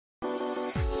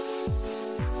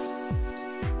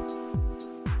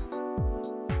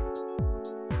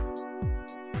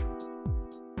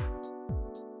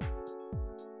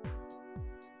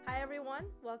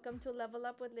everyone. Welcome to Level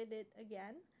Up with Lilit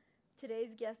again.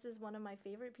 Today's guest is one of my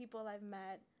favorite people I've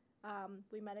met.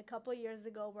 We met a couple years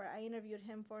ago where I interviewed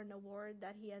him for an award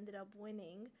that he ended up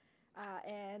winning.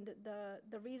 And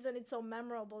the reason it's so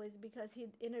memorable is because he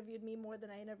interviewed me more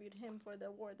than I interviewed him for the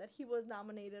award that he was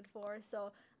nominated for.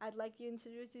 So I'd like to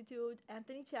introduce you to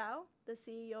Anthony Chow, the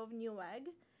CEO of Newegg.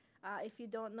 If you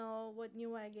don't know what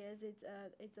Newegg is,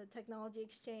 it's a technology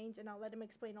exchange, and I'll let him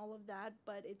explain all of that.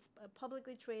 But it's a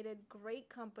publicly traded, great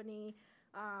company,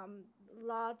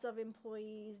 lots of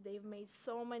employees. They've made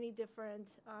so many different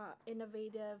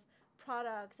innovative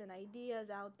products and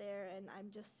ideas out there, and I'm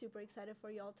just super excited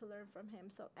for y'all to learn from him.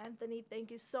 So, Anthony,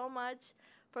 thank you so much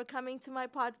for coming to my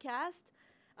podcast.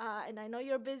 And I know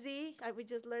you're busy. We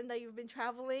just learned that you've been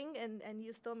traveling and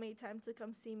you still made time to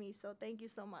come see me. So thank you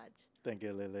so much. Thank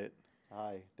you, Lilit.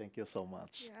 Hi, thank you so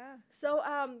much. Yeah. So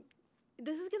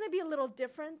this is going to be a little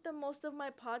different than most of my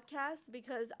podcasts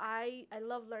because I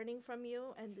love learning from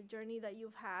you and the journey that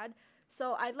you've had.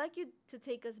 So I'd like you to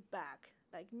take us back,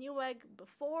 like Newegg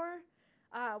before,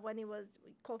 when it was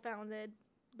co-founded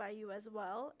by you as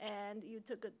well, and you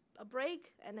took a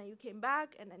break, and then you came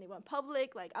back, and then it went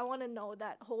public. Like, I want to know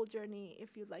that whole journey,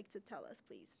 if you'd like to tell us,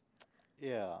 please.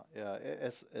 Yeah.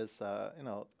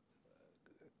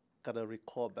 Gotta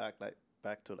recall back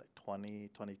to like 20,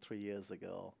 23 years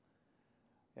ago.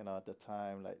 At the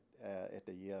time, at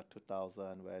the year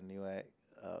 2000, where Newegg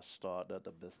started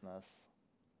the business,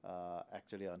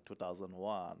 actually on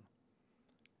 2001,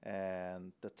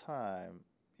 and the time,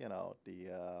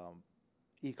 the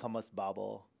e-commerce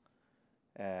bubble,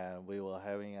 and we were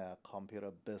having a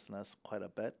computer business quite a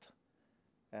bit.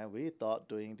 And we thought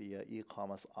doing the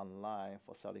e-commerce online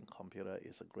for selling computer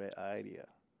is a great idea.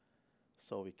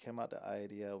 So we came up with the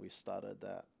idea, we started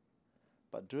that.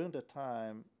 But during the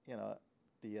time,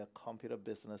 the computer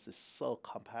business is so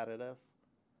competitive.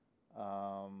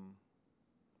 Um,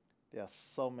 there are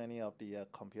so many of the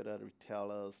computer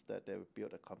retailers that they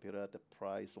build a computer, the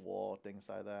price war, things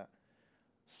like that.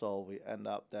 So we end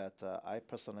up that I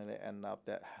personally end up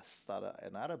that started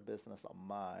another business of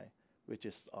mine, which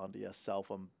is on the cell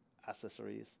phone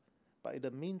accessories. But in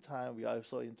the meantime, we are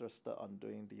also interested on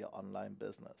doing the online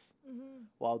business. Mm-hmm.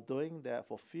 While doing that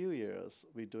for a few years,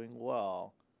 we're doing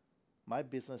well. My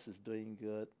business is doing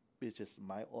good, which is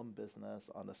my own business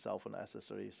on the cell phone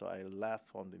accessories. So I left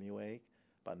from the Newegg,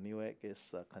 but Newegg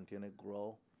is continuing to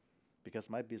grow. Because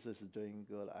my business is doing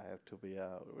good, I have to be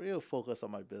real focused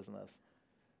on my business.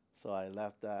 So I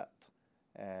left that,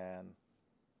 and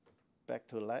back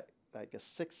to like a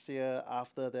 6 year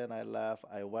after then I left,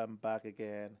 I went back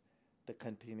again to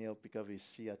continue because we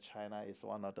see China is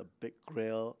one of the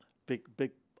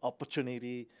big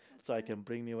opportunity. So I can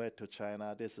bring Newegg to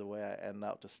China. This is where I end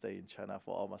up to stay in China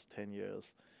for almost 10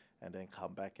 years and then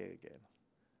come back here again.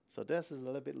 So this is a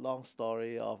little bit long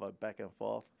story of a back and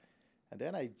forth. And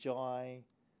then I joined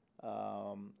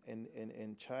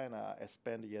in China,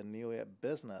 expand the Newegg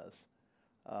business,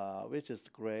 which is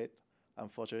great.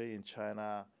 Unfortunately, in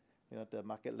China, the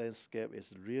market landscape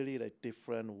is really a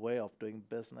different way of doing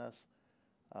business.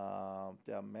 There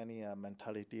are many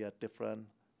mentality are different,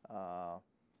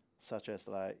 such as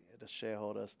like the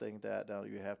shareholders think that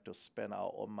you have to spend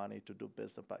our own money to do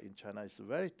business, but in China it's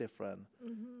very different.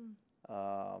 Mm-hmm.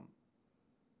 Um,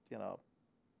 you know,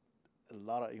 a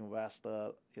lot of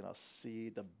investors, see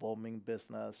the booming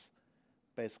business.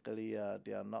 Basically,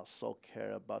 they are not so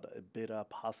care about the EBITDA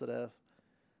positive.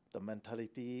 The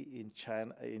mentality in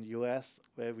China, in US,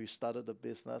 where we started the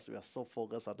business, we are so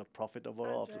focused on the profitable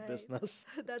That's of the right. business.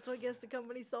 That's what gets the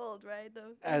company sold, right?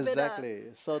 The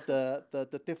Exactly. So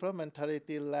the different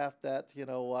mentality left that,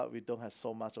 what, we don't have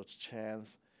so much of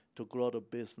chance to grow the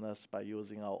business by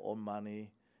using our own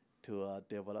money to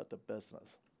develop the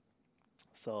business.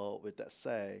 So with that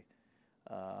said,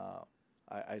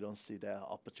 I don't see that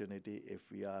opportunity if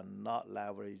we are not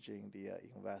leveraging the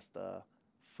investor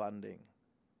funding.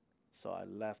 So I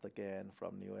left again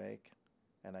from Newegg,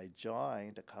 and I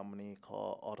joined a company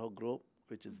called OTTO Group,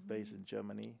 which is based in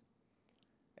Germany.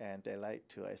 And they like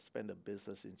to expand the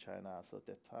business in China. So at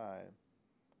that time,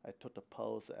 I took the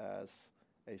post as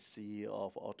a CEO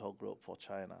of OTTO Group for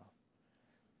China.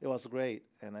 It was great,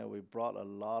 and then we brought a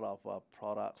lot of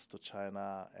products to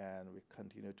China, and we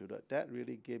continue to do that. That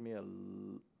really gave me a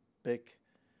big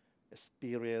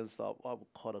experience of what we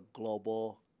call a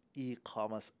global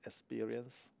e-commerce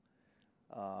experience,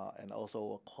 and also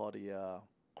what we call the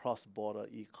cross-border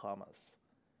e-commerce.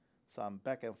 So I'm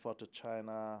back and forth to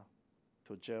China,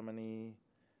 to Germany,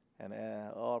 and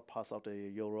all parts of the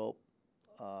Europe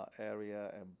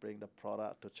area, and bring the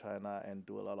product to China and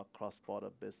do a lot of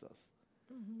cross-border business.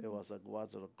 Mm-hmm. It was a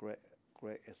great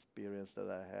great experience that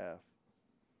I have.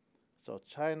 So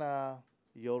China,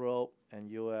 Europe, and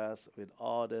US with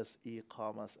all this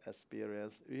e-commerce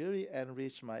experience really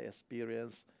enriched my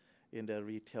experience in the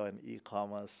retail and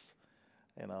e-commerce.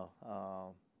 You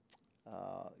know,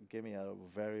 gave me a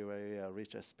very, very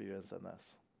rich experience in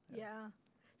this. Yeah. Yeah.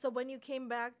 So when you came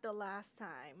back the last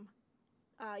time,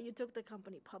 you took the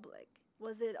company public.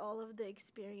 Was it all of the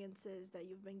experiences that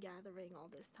you've been gathering all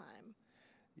this time?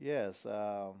 Yes,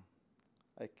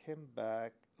 I came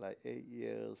back like 8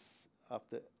 years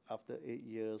after. After 8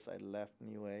 years, I left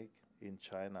Newegg in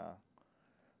China.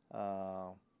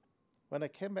 Uh, when I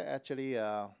came back, actually,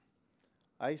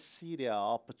 I see the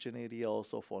opportunity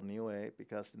also for Newegg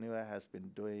because Newegg has been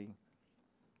doing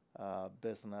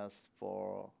business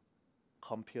for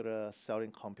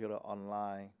selling computer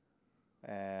online,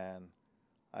 and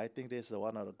I think this is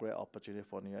one of the great opportunities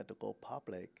for Newegg to go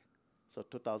public. So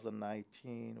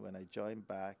 2019, when I joined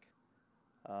back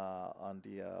on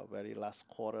the very last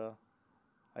quarter,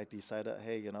 I decided,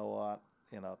 hey, you know what?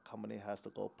 Company has to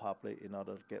go public in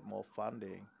order to get more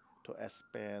funding to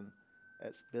expand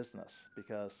its business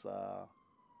because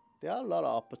there are a lot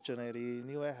of opportunity.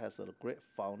 Newegg has a great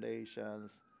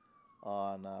foundations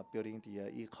on building the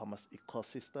e-commerce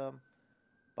ecosystem,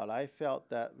 but I felt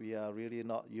that we are really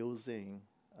not using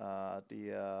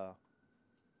the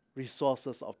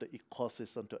resources of the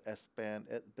ecosystem to expand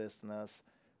its business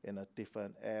in a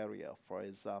different area. For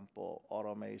example,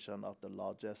 automation of the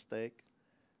logistic,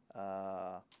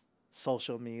 uh,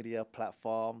 social media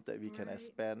platform that we can Right.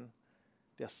 expand.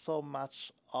 There's so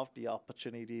much of the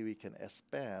opportunity we can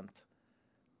expand,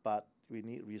 but we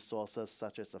need resources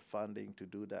such as the funding to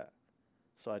do that.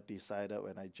 So I decided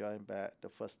when I joined back, the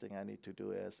first thing I need to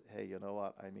do is, hey, you know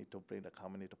what? I need to bring the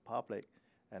company to public,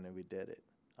 and then we did it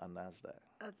on Nasdaq.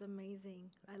 That's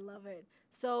amazing. I love it.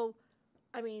 So,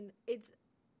 I mean,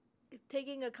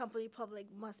 taking a company public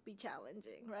must be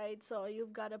challenging, right? So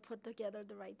you've got to put together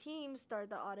the right team, start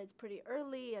the audits pretty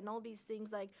early, and all these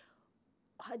things. Like,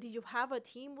 did you have a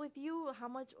team with you? How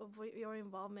much of your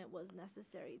involvement was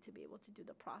necessary to be able to do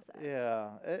the process?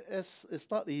 Yeah, it's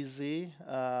not easy.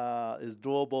 It's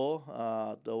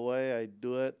doable. The way I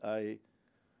do it, I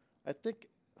think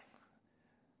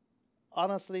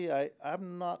honestly,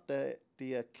 I'm not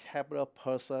the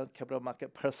capital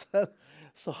market person.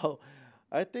 So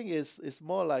I think it's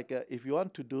more like if you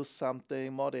want to do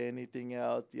something more than anything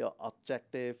else, your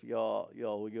objective, your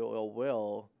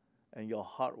will, and your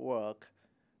hard work,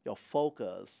 your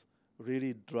focus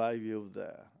really drive you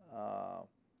there.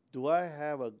 Do I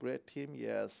have a great team?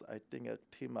 Yes, I think a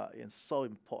team is so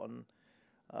important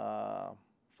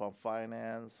from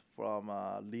finance, from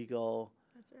legal,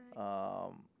 That's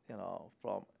right.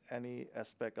 from any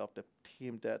aspect of the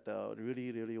team that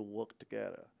really, really work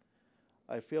together.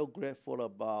 I feel grateful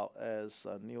about as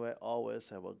Newegg always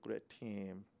have a great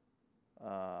team.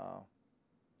 Uh,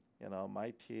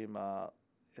 my team,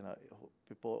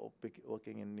 people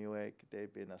working in Newegg,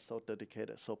 they've been so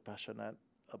dedicated, so passionate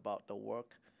about the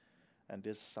work, and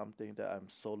this is something that I'm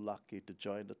so lucky to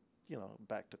join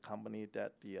back the company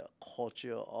that the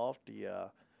culture of the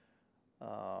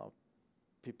uh,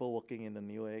 people working in the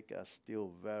Newegg are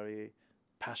still very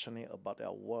passionate about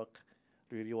their work,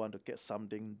 really want to get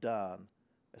something done.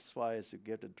 As far as you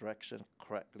get the direction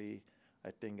correctly,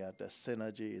 I think the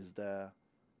synergy is there,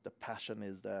 the passion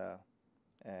is there,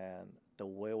 and the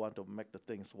way I want to make the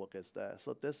things work is there.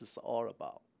 So this is all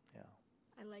about, yeah.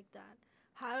 I like that.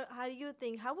 How do you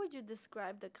think, how would you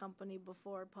describe the company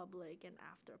before public and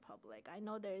after public? I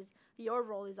know your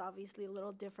role is obviously a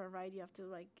little different, right? You have to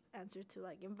like answer to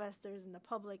like investors and the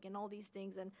public and all these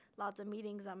things and lots of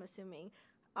meetings, I'm assuming.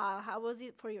 How was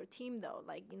it for your team though?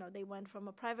 Like, they went from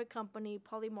a private company,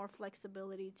 probably more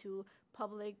flexibility, to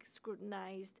public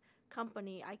scrutinized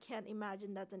company. I can't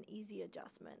imagine that's an easy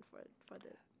adjustment for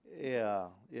the Yeah,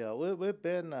 employees. yeah. We've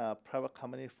been a private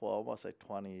company for almost like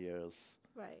 20 years.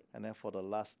 Right. And then for the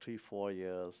last 3, 4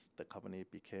 years, the company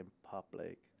became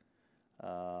public.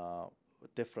 Uh,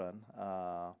 Different.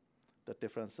 The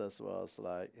differences was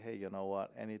like, hey, you know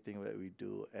what? Anything that we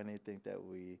do, anything that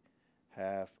we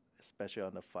have, especially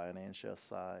on the financial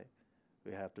side,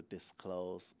 we have to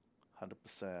disclose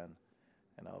 100%,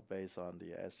 based on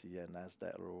the SEC and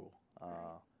NASDAQ rule.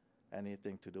 Right.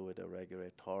 Anything to do with the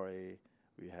regulatory,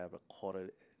 we have a quarter.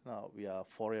 We are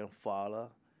foreign filer.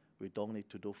 We don't need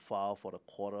to do file for the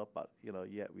quarter, but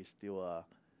yet we still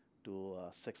do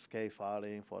 6K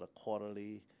filing for the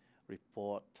quarterly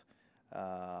report.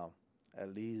 Uh,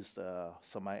 at least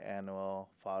semi-annual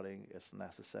filing is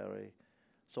necessary.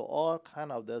 So all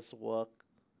kind of this work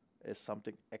is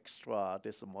something extra.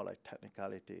 This is more like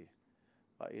technicality.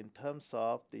 But in terms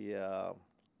of the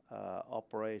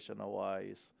operational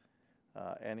wise,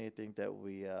 anything that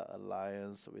we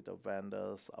alliance with the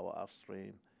vendors, our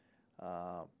upstream,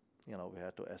 uh, we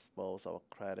have to expose our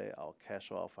credit, our cash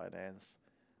flow, finance.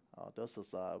 This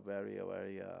is very,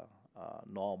 very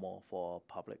normal for a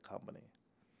public company.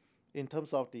 In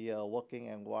terms of the working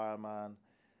environment,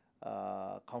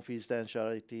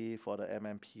 confidentiality for the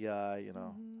MMPI,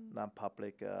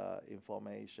 non-public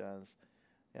informations,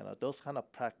 those kind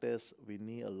of practice, we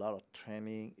need a lot of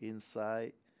training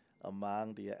inside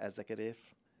among the executive,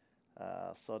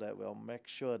 so that we'll make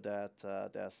sure that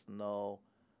there's no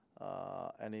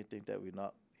anything that we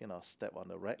not step on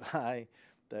the red line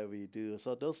that we do.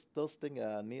 So those things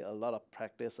need a lot of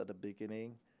practice at the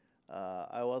beginning.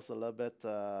 I was a little bit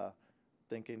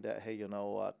thinking that, hey, you know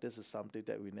what, this is something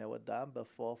that we never done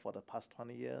before for the past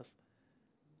 20 years.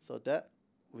 So that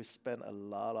we spend a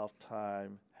lot of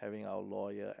time having our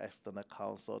lawyer, external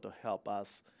counsel to help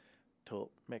us to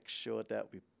make sure that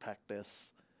we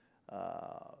practice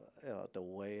the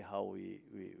way how we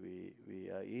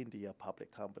are in the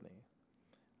public company.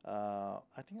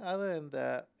 I think other than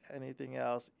that, anything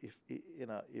else, if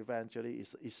eventually,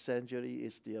 essentially,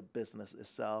 is the business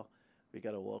itself. We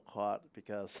got to work hard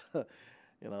because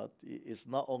it's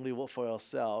not only work for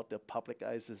yourself. The public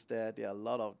eyes is there. There are a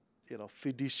lot of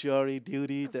fiduciary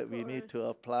duty that we need to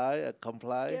apply and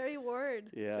comply. Scary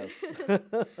word. Yes.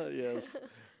 Yes.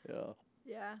 Yeah.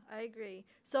 Yeah, I agree.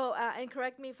 So, and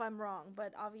correct me if I'm wrong,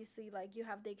 but obviously, like, you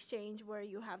have the exchange where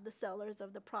you have the sellers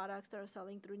of the products that are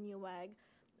selling through Newegg,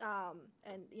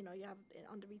 and you have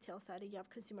on the retail side, you have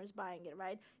consumers buying it,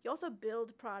 right? You also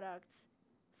build products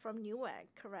from Newegg,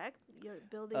 correct? You're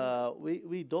building.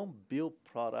 We don't build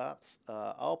products.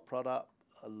 Our product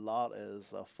a lot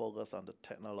is focused on the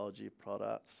technology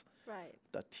products. Right.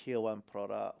 The tier one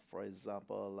product, for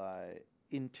example, like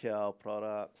Intel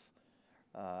products.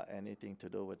 Anything to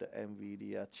do with the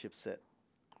NVIDIA chipset,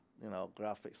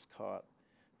 graphics card,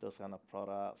 those kind of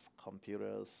products,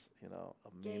 computers,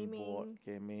 a main board,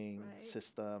 gaming right.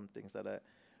 system, things like that.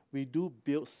 We do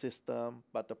build system,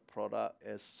 but the product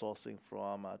is sourcing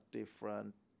from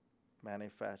different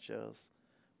manufacturers.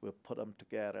 We put them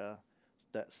together.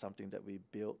 That's something that we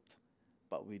built,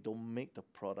 but we don't make the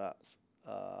products,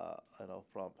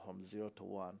 from 0 to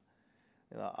 1.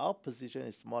 Our position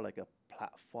is more like a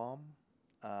platform.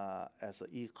 As an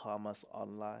e-commerce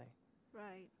online.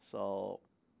 Right. So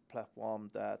platform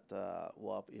that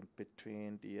work in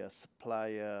between the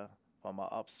supplier from our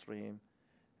upstream,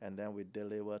 and then we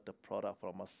deliver the product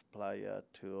from a supplier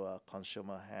to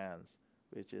consumer hands,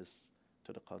 which is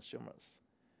to the consumers.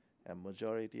 And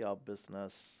majority of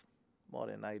business, more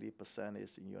than 90%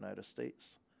 is in United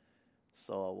States.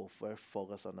 So we're very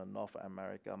focused on the North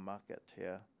American market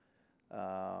here.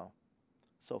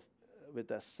 So with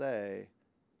that said,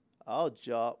 our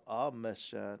job, our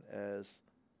mission is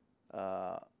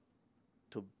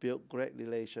to build great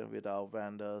relation with our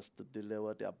vendors, to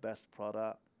deliver their best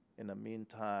product. In the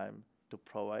meantime, to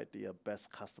provide the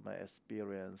best customer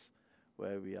experience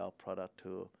where we are product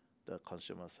to the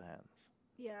consumer's hands.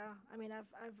 Yeah, I mean, I've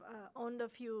owned a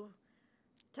few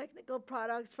technical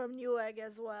products from Newegg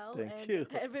as well. Thank you.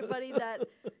 Everybody that,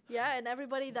 and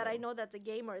everybody that I know that's a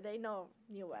gamer, they know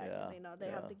Newegg. Yeah, And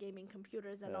they have the gaming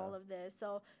computers and all of this.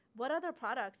 So what other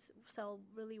products sell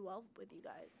really well with you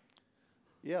guys?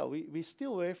 Yeah, we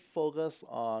still very focused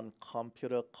on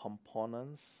computer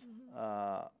components.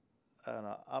 And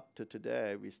up to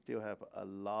today, we still have a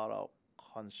lot of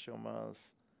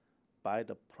consumers buy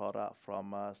the product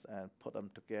from us and put them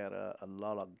together. A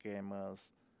lot of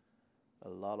gamers, a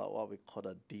lot of what we call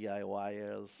the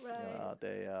DIYers. Right.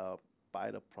 They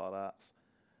buy the products.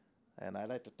 And I'd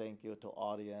like to thank you to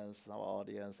audience. Our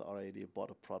audience already bought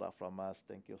a product from us.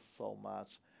 Thank you so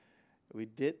much. We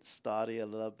did study a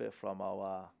little bit from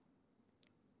our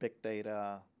big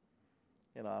data.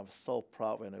 I'm so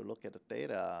proud when we look at the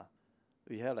data.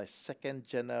 We have like second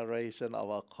generation of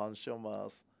our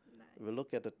consumers. Nice. If we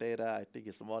look at the data, I think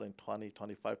it's more than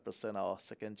 25% of our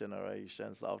second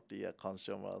generations of the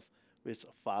consumers, which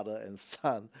father and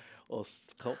son or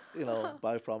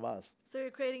buy from us. So you're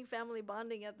creating family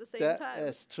bonding at the same time. That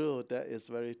is true. That is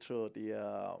very true.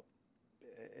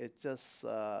 It just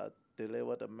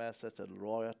deliver the message and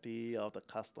loyalty of the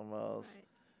customers,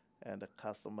 right. and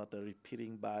the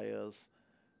repeating buyers.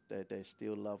 They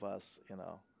still love us,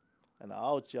 And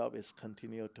our job is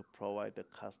continue to provide the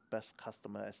best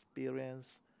customer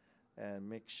experience and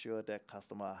make sure that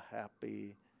customers are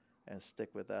happy and stick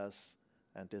with us.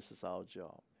 And this is our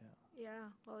job. Yeah,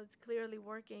 well, it's clearly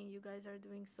working. You guys are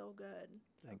doing so good.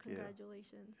 Thank you.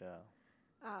 Congratulations. Yeah.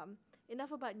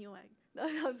 Enough about Newegg. No,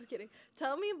 I'm just kidding.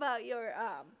 Tell me about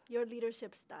your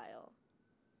leadership style.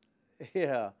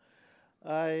 Yeah,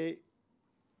 I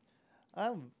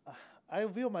I'm I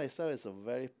view myself as a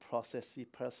very processy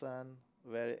person,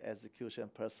 very execution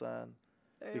person,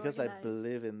 Very because I organized.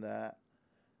 believe in that.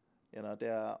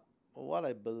 There are, what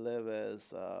I believe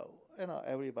is,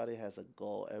 everybody has a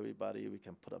goal. Everybody, we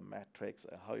can put a metrics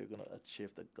and how you're going to achieve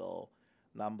the goal.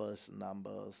 Numbers,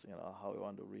 how you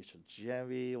want to reach a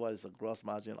GMV, what is the gross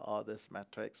margin, all these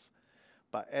metrics.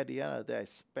 But at the end of the day, I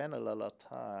spend a lot of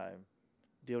time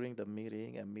during the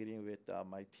meeting and meeting with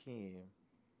my team,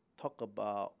 talk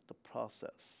about the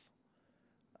process.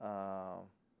 Um,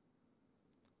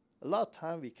 a lot of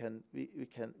time we can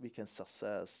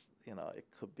success. It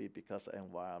could be because of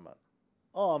environment,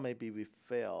 or maybe we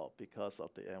fail because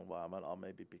of the environment, or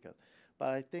maybe because.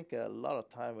 But I think a lot of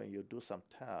time when you do some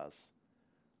tasks,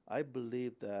 I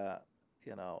believe that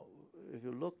you know if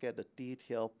you look at the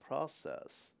detailed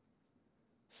process,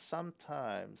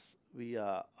 sometimes we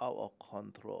are out of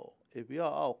control. If we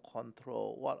are out of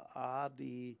control, what are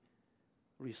the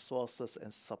resources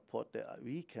and support that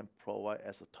we can provide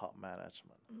as a top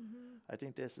management? Mm-hmm. I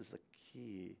think this is the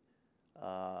key,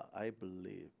 I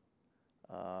believe.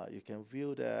 You can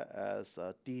view that as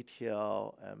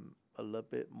detail and a little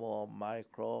bit more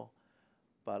micro,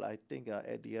 but I think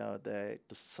at the end of the day,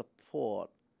 to support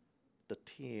the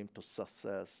team to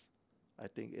success, I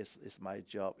think is my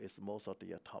job, is most of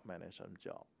the top management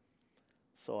job.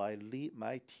 So I lead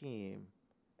my team,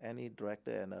 any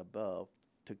director and above,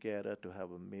 together to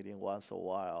have a meeting once a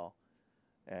while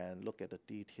and look at the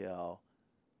detail.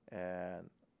 And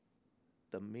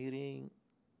the meeting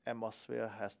atmosphere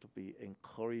has to be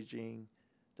encouraging.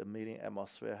 The meeting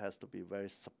atmosphere has to be very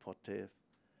supportive.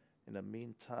 In the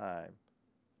meantime,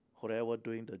 whoever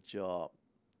doing the job,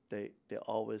 they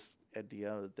always, at the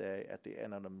end of the day, at the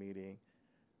end of the meeting,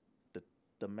 the,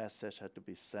 the message had to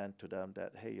be sent to them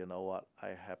that, hey, you know what, I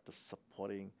have the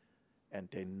supporting, and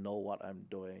they know what I'm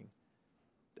doing.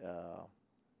 Uh,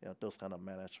 those kind of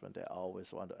management, they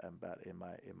always want to embed in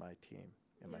my team,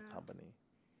 in my Yeah. company.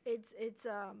 It's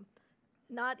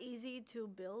not easy to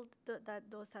build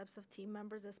those types of team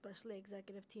members, especially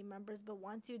executive team members. But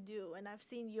once you do, and I've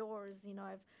seen yours,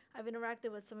 I've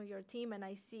interacted with some of your team, and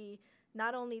I see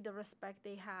not only the respect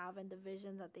they have and the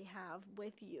vision that they have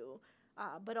with you,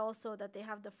 but also that they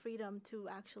have the freedom to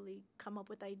actually come up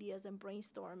with ideas and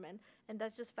brainstorm, and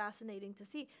that's just fascinating to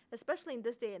see, especially in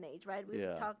this day and age, right? We've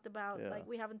Yeah, talked about, yeah. like,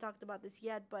 we haven't talked about this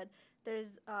yet, but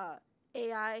there's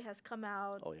AI has come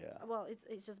out. Oh yeah, Well,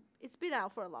 it's been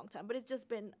out for a long time, but it's just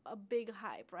been a big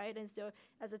hype, right? And so,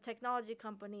 as a technology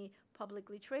company,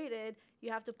 publicly traded,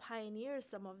 you have to pioneer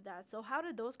some of that. So how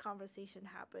did those conversations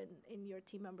happen in your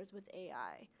team members with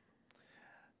AI?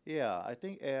 yeah. I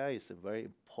think AI is very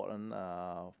important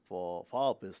for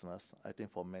our business. I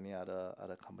think for many other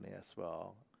company as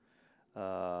well.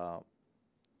 Uh,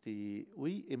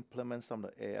 we implement some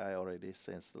of the AI already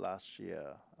since last year,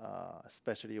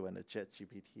 especially when the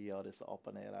ChatGPT or this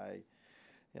OpenAI,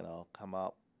 come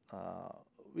up. Uh,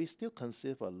 we still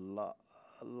consider a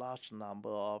large number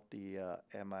of the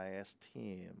MIS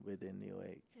team within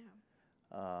Newegg. Yeah.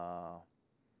 Uh,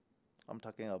 I'm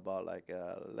talking about like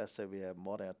let's say we have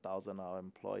more than 1,000 our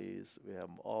employees. We have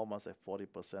almost like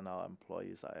 40% our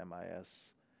employees are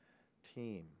MIS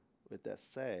team. With that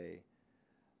say,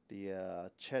 the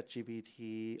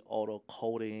ChatGPT auto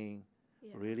coding Yeah.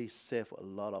 really save a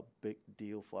lot of big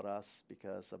deal for us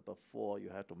because before you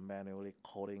had to manually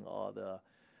coding all the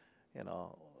you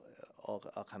know all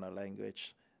kind of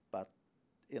language, but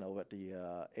with the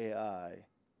AI,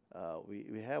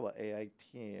 we have an AI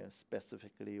team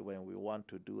specifically when we want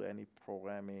to do any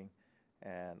programming,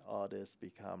 and all this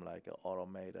become like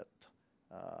automated,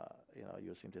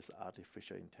 using this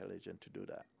artificial intelligence to do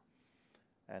that.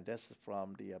 And that's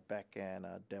from the back end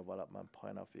development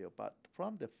point of view. But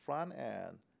from the front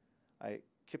end, I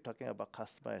keep talking about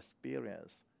customer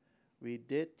experience. We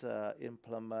did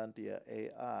implement the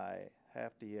AI,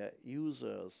 have the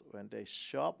users, when they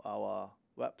shop our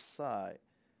website,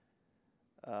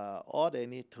 all they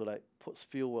need to like put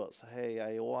few words. Hey,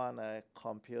 I want a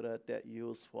computer that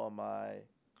used for my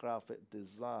graphic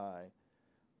design,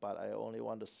 but I only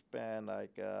want to spend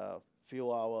like a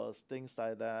few hours, things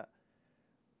like that.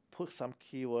 Put some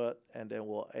keyword, and then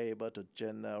we're able to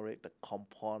generate the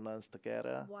components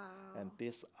together. And Wow.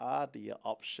 these are the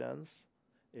options.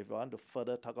 If you want to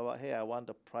further talk about, hey, I want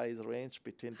the price range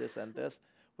between this and this,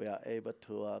 we are able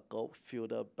to go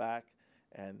filter back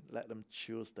and let them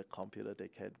choose the computer they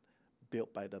can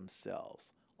build by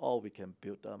themselves, or we can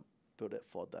build it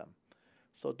for them.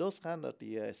 So those kind of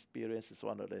the experience is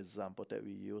one of the example that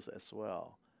we use as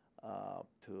well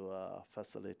to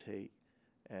facilitate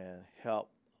and help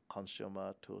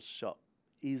consumer to shop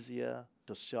easier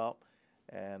to shop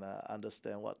and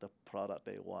understand what the product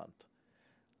they want.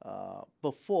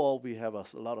 Before we have a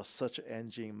lot of search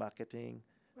engine marketing,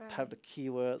 type the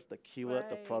keywords, the keyword,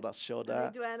 the product show And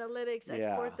that. they do analytics,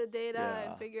 Yeah, export the data,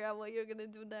 yeah. and figure out what you're gonna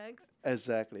do next.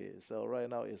 Exactly. So right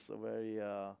now it's a very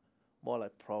more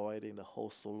like providing the whole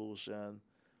solution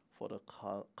for the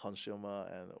consumer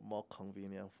and more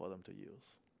convenient for them to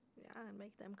use. Yeah, and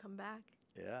make them come back.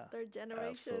 Yeah. Third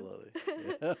generation. Absolutely.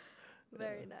 Yeah.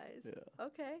 Very nice. Yeah.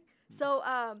 Okay. So,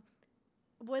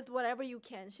 with whatever you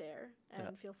can share,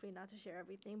 and feel free not to share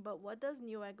everything, but what does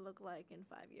Newegg look like in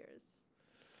 5 years?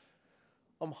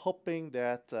 I'm hoping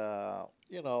that,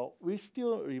 we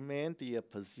still remain the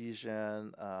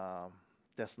position,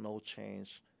 there's no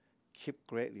change. Keep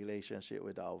great relationship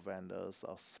with our vendors,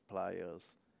 our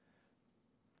suppliers.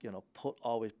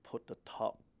 Always put the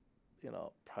top,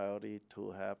 priority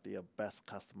to have the best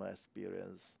customer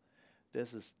experience.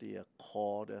 This is the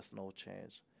core, there's no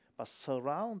change. But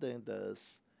surrounding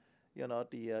this,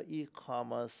 the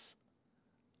e-commerce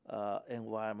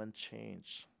environment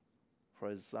change. For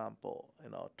example,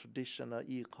 traditional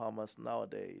e-commerce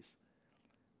nowadays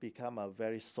become a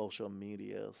very social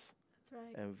medias. That's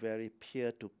right. And very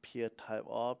peer-to-peer type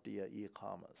of the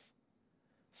e-commerce.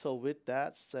 So with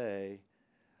that say,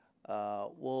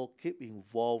 we'll keep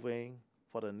evolving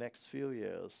for the next few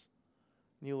years.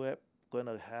 Newegg going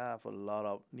to have a lot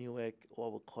of Newegg,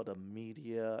 what we call the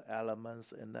media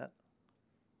elements in that.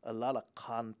 A lot of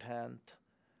content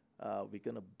we're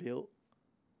going to build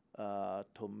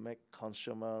to make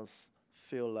consumers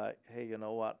feel like, hey, you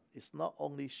know what? It's not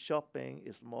only shopping,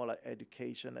 it's more like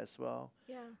education as well.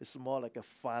 Yeah. It's more like a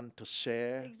fun to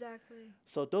share. Exactly.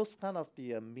 So those kind of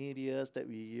the medias that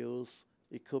we use,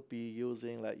 it could be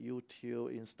using like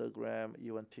YouTube, Instagram,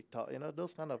 even TikTok.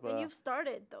 Those kind of. And you've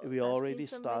started those. We I've already seen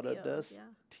some started videos, this yeah.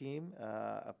 team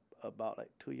about like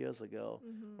 2 years ago.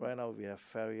 Mm-hmm. Right now we have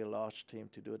very large team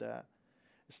to do that.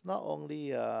 It's not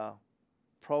only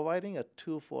providing a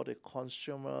tool for the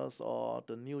consumers or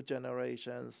the new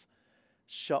generations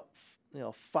shop,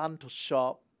 fun to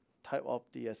shop type of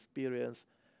the experience,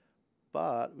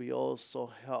 but we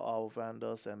also help our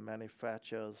vendors and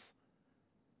manufacturers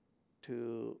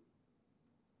to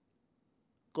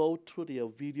go through the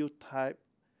video type,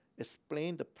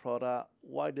 explain the product,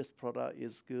 why this product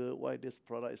is good, why this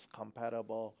product is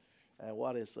compatible, and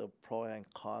what is the pro and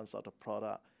cons of the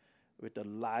product with the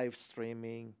live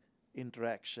streaming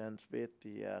interaction with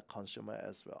the consumer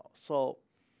as well. So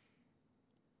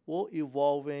we're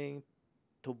evolving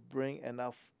to bring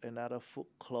another foot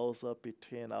closer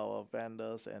between our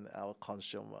vendors and our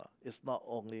consumer. It's not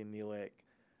only Newegg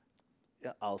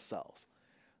ourselves.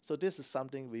 So this is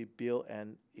something we built,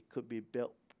 and it could be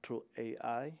built through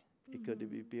AI. It could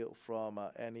be built from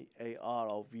any AR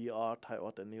or VR type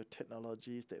of the new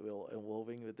technologies that we're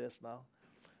evolving with this now.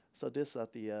 So these are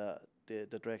the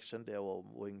direction they were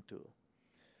moving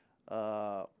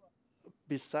to.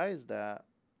 Besides that,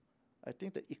 I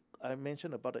think I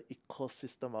mentioned about the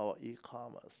ecosystem of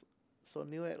e-commerce. So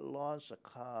Newegg launched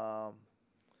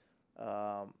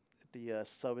the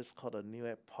service called the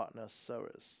Newegg Partner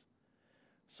Service.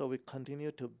 So we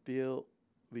continue to build.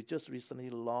 We just recently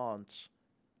launched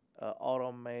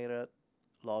automated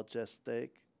logistic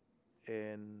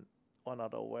in one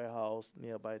of the warehouse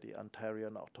nearby the Ontario,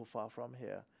 not too far from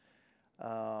here.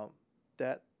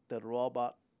 That the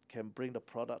robot can bring the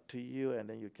product to you, and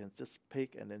then you can just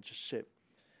pick and then just ship.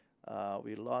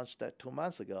 We launched that 2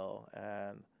 months ago,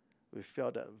 and we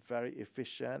felt that very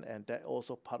efficient, and that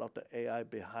also part of the AI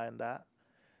behind that.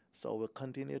 So we'll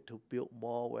continue to build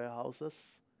more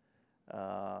warehouses.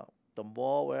 The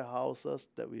more warehouses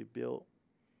that we build,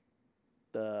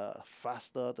 the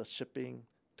faster the shipping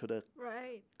to the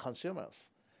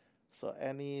consumers. So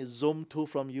any Zoom tool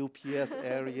from UPS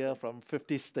area from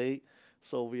 50 states,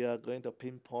 so we are going to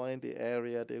pinpoint the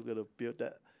area they're going to build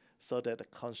that so that the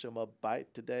consumer buy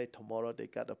it today, tomorrow they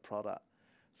get the product.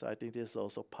 So I think this is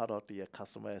also part of the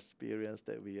customer experience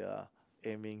that we are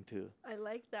aiming to. I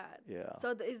like that. Yeah.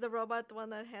 So is the robot the one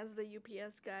that hands the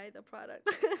UPS guy the product?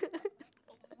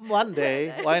 One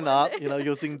day, why not?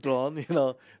 Using drone,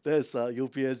 there's a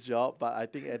UPS job, but I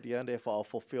think at the end for our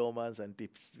fulfillments and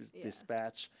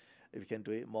dispatch, we can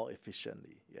do it more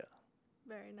efficiently. Yeah.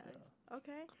 Very nice. Yeah.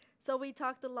 Okay. So we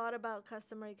talked a lot about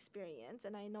customer experience,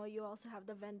 and I know you also have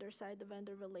the vendor side, the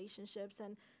vendor relationships,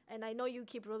 and I know you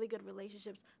keep really good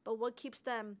relationships, but what keeps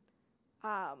them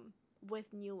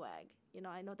with Newegg? You know,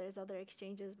 I know there's other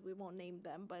exchanges, we won't name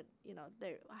them, but you know,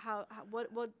 there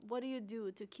what do you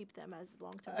do to keep them as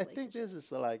long-term I think this relationships?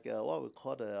 is like what we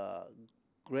call the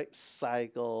great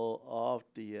cycle of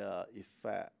the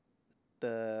effect.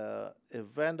 The if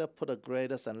vendor put the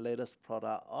greatest and latest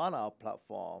product on our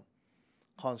platform,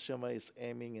 consumer is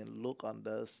aiming and look on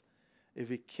this. If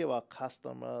we keep our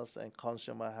customers and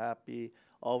consumer happy,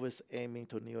 always aiming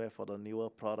to newer for the newer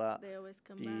product, They always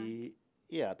come back. the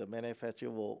the manufacturer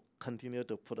will continue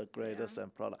to put the Yeah. greatest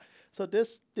and product. So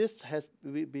this has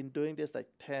we've been doing this like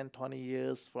 10, 20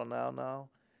 years from now,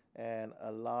 and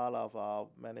a lot of our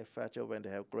manufacturer when they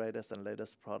have greatest and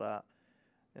latest product,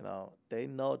 they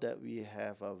know that we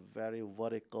have a very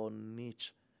vertical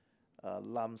niche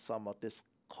lump sum of these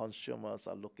consumers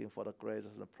are looking for the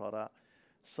greatest product.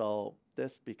 So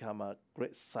this become a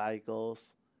great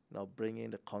cycles, bringing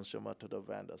the consumer to the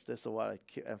vendors. This is what I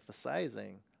keep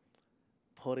emphasizing,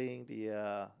 putting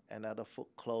the another foot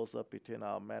closer between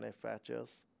our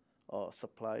manufacturers or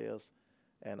suppliers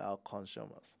and our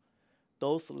consumers.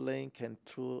 Those links can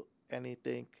through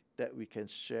anything that we can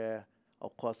share.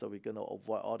 Of course, we're going to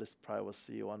avoid all this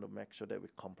privacy. We want to make sure that we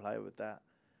comply with that,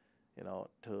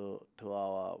 to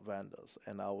our vendors.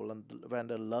 And our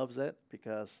vendor loves it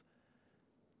because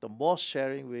the more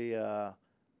sharing we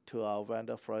to our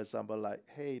vendor, for example, like,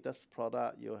 hey, this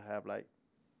product, you have like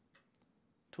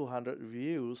 200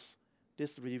 reviews.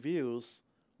 These reviews,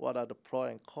 what are the pro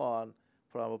and con?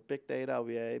 From our big data,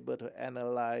 we are able to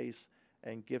analyze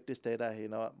and give this data.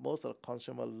 Most of the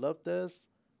consumer love this,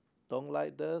 don't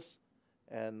like this,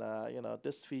 and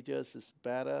this features is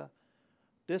better.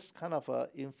 This kind of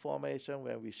information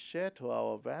when we share to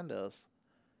our vendors,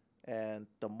 and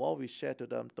the more we share to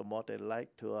them, the more they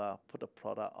like to put the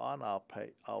product on our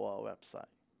website.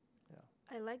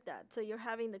 I like that. So you're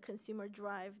having the consumer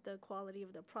drive the quality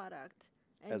of the product,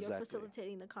 and you're Exactly.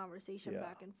 facilitating the conversation Yeah.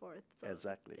 back and forth. So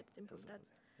Exactly. it's improved. Exactly.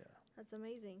 That's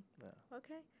amazing. Yeah.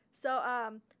 Okay. So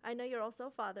I know you're also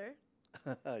a father,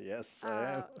 Yes,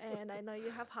 I am. and I know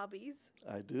you have hobbies,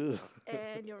 I do.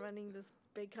 and you're running this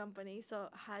big company. So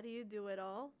how do you do it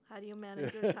all? How do you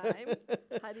manage your time?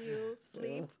 How do you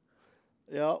sleep?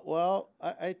 Yeah, well,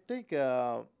 I think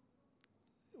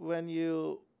when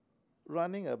you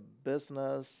running a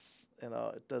business,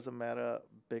 it doesn't matter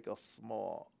big or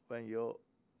small. When you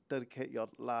dedicate your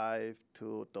life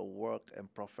to the work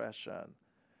and profession,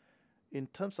 in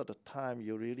terms of the time,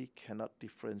 you really cannot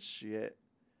differentiate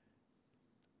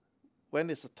when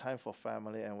is the time for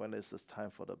family and when is the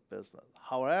time for the business.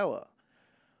 However,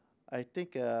 I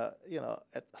think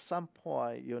at some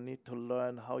point you need to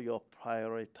learn how you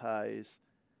prioritize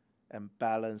and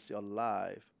balance your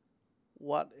life.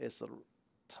 What is the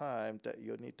time that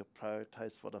you need to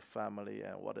prioritize for the family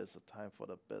and what is the time for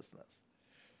the business?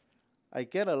 I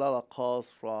get a lot of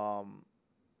calls from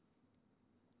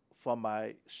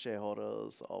my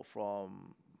shareholders or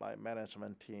from my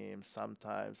management team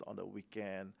sometimes on the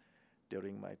weekend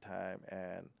during my time,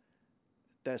 and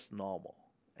that's normal.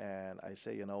 And I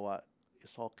say, you know what,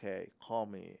 it's okay, call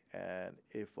me. And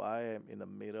if I am in the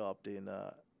middle of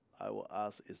dinner, I will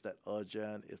ask, is that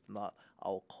urgent? If not,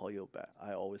 I'll call you back.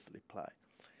 I always reply.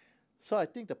 So I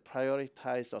think the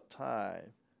prioritize of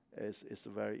time is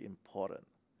very important.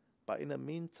 But in the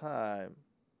meantime,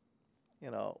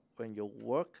 when you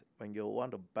work, when you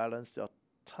want to balance your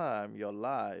time, your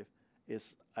life,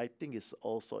 I think it's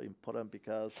also important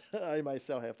because I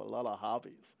myself have a lot of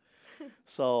hobbies.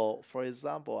 So, for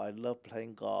example, I love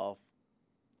playing golf,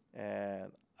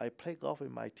 and I play golf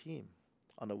with my team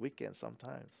on the weekend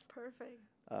sometimes. Perfect.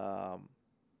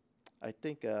 I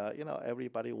think,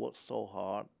 everybody works so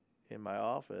hard in my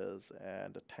office,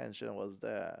 and the tension was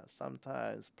there.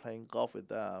 Sometimes playing golf with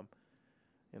them,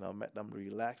 make them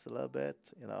relax a little bit,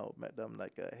 make them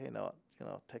like, hey,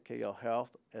 take care of your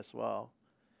health as well.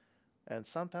 And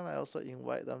sometimes I also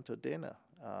invite them to dinner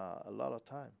a lot of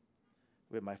time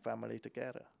with my family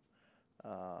together.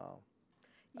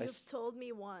 You've told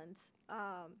me once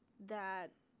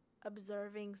that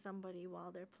observing somebody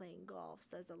while they're playing golf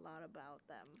says a lot about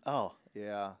them. Oh,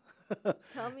 yeah.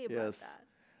 Tell me about Yes. that.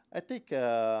 I think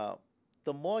the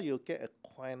more you get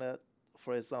acquainted,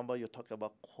 for example, you talk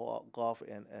about golf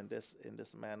in this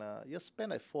manner, you spend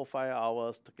like 4 or 5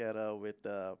 hours together with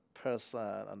the person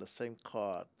on the same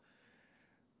court.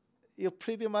 You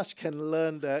pretty much can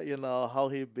learn that, how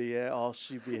he behave or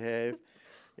she behave,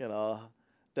 you know,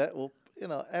 that will,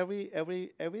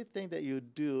 everything that you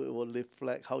do, it will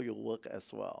reflect how you work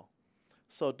as well.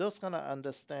 So those kind of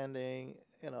understanding,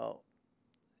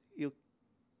 you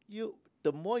you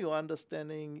the more you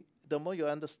understand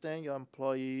your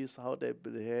employees, how they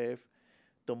behave,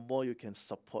 the more you can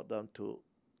support them to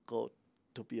go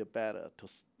to be a better,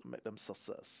 make them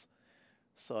success.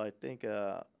 So I think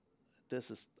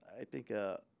this is, I think,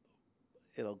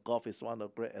 golf is one of the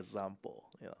great example.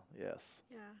 Yes.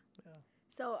 Yeah. Yeah.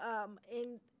 So,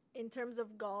 in terms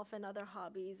of golf and other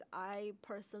hobbies, I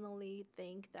personally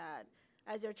think that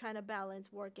as you're trying to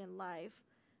balance work and life,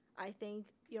 I think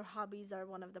your hobbies are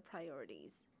one of the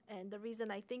priorities. And the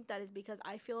reason I think that is because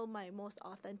I feel my most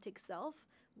authentic self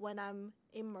when I'm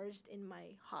immersed in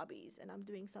my hobbies and I'm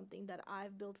doing something that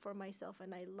I've built for myself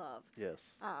and I love.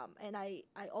 Yes. And I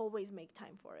always make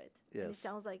time for it. Yes. And it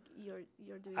sounds like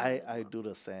you're doing I that as well. do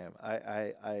the same.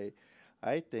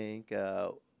 I think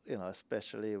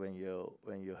especially when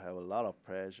you have a lot of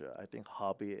pressure, I think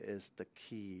hobby is the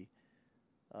key,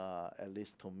 at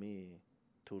least to me,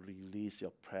 to release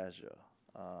your pressure.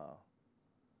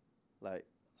 Like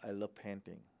I love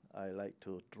painting. I like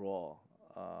to draw.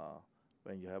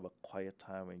 When you have a quiet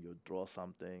time, when you draw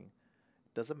something,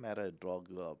 it doesn't matter if draw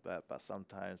good or bad, but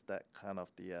sometimes that kind of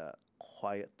the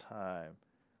quiet time,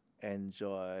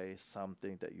 enjoy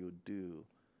something that you do.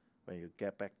 When you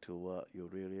get back to work, you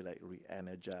really like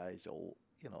re-energize your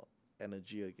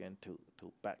energy again to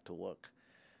back to work.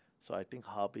 So I think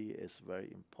hobby is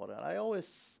very important. I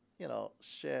always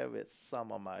share with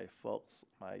some of my folks,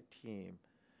 my team.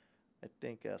 I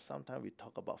think sometimes we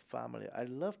talk about family. I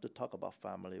love to talk about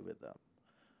family with them.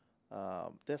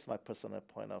 That's my personal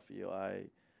point of view. I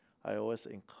always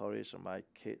encourage my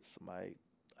kids. I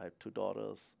have 2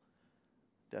 daughters.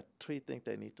 There are 3 things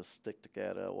they need to stick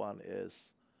together. One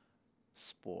is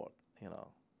sport.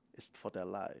 It's for their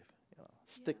life.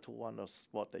 Stick to one of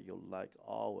sport that you like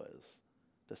always.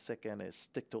 The second is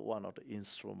stick to one of the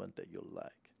instrument that you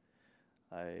like.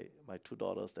 My 2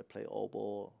 daughters, they play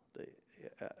oboe. The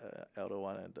elder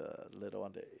one and the little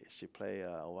one, she play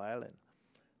violin.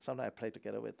 Sometimes I play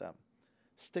together with them.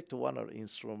 Stick to one of the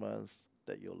instruments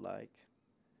that you like,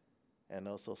 and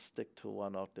also stick to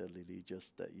one of the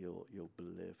religions that you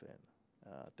believe in.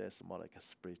 That's more like a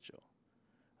spiritual.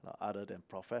 Other than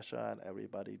profession,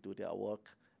 everybody do their work.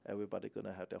 Everybody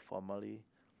gonna have their family,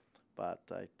 but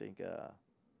I think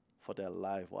for their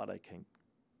life, what I can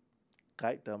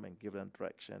guide them and give them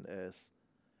direction is,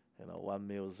 one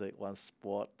music, one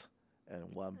sport,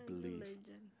 and one belief.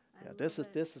 Religion. Yeah, this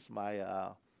is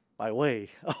my way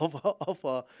of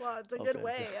Well, it's a good that.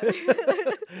 way.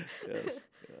 Yes.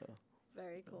 Yeah.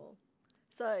 Very cool.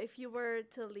 So, if you were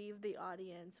to leave the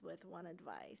audience with one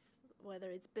advice, whether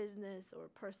it's business or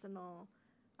personal,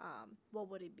 what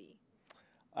would it be?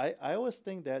 I always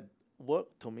think that work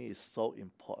to me is so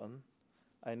important.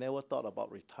 I never thought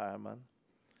about retirement.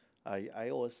 I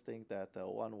always think that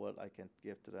one word I can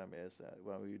give to them is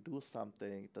when we do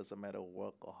something, it doesn't matter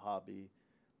work or hobby,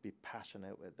 be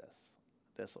passionate with this.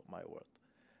 That's my word.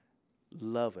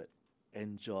 Love it.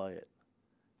 Enjoy it.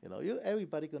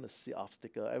 Everybody gonna see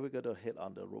obstacle. Everybody gonna hit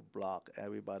on the roadblock.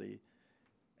 Everybody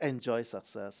enjoy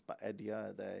success, but at the end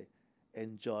of the day,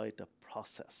 enjoy the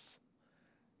process.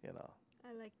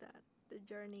 I like that. The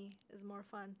journey is more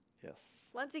fun. Yes.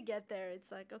 Once you get there,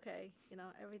 it's like, okay,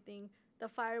 everything, the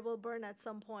fire will burn at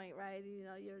some point, right?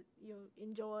 You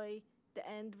enjoy the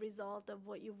end result of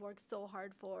what you've worked so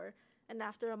hard for. And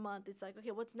after a month, it's like,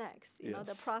 okay, what's next?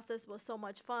 The process was so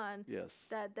much fun. Yes.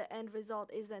 That the end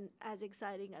result isn't as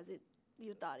exciting as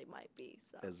you thought it might be.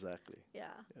 So Exactly.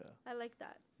 yeah. I like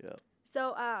that. Yeah.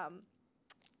 So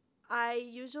I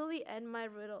usually end my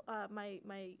riddle,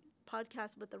 my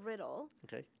podcast with a riddle.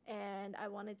 Okay. And I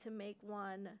wanted to make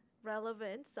one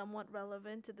somewhat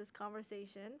relevant to this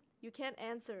conversation. You can't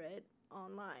answer it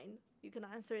online. You can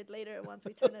answer it later once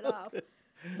we turn it off.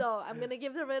 So I'm gonna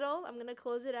give the riddle. I'm gonna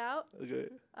close it out. Okay.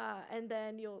 And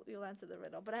then you'll answer the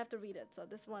riddle. But I have to read it. So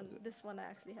this one I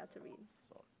actually had to read.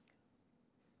 Sorry.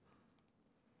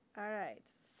 All right.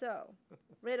 So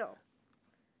riddle.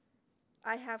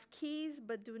 I have keys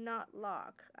but do not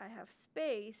lock. I have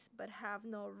space but have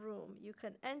no room. You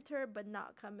can enter but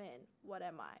not come in. What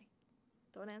am I?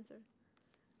 Don't answer.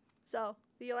 So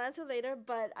you'll answer later,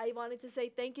 but I wanted to say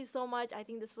thank you so much. I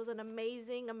think this was an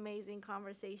amazing, amazing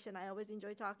conversation. I always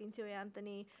enjoy talking to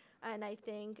Anthony, and I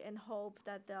think and hope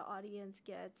that the audience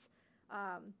gets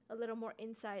a little more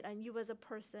insight on you as a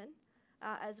person,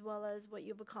 as well as what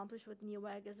you've accomplished with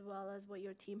Newegg, as well as what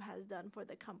your team has done for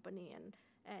the company,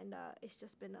 and it's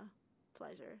just been a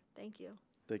pleasure. Thank you.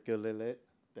 Thank you, Lilit.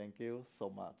 Thank you so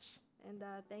much. And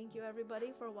thank you,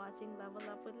 everybody, for watching Level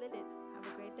Up with Lilit. Have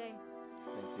a great day.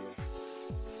 Thank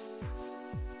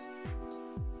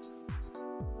you.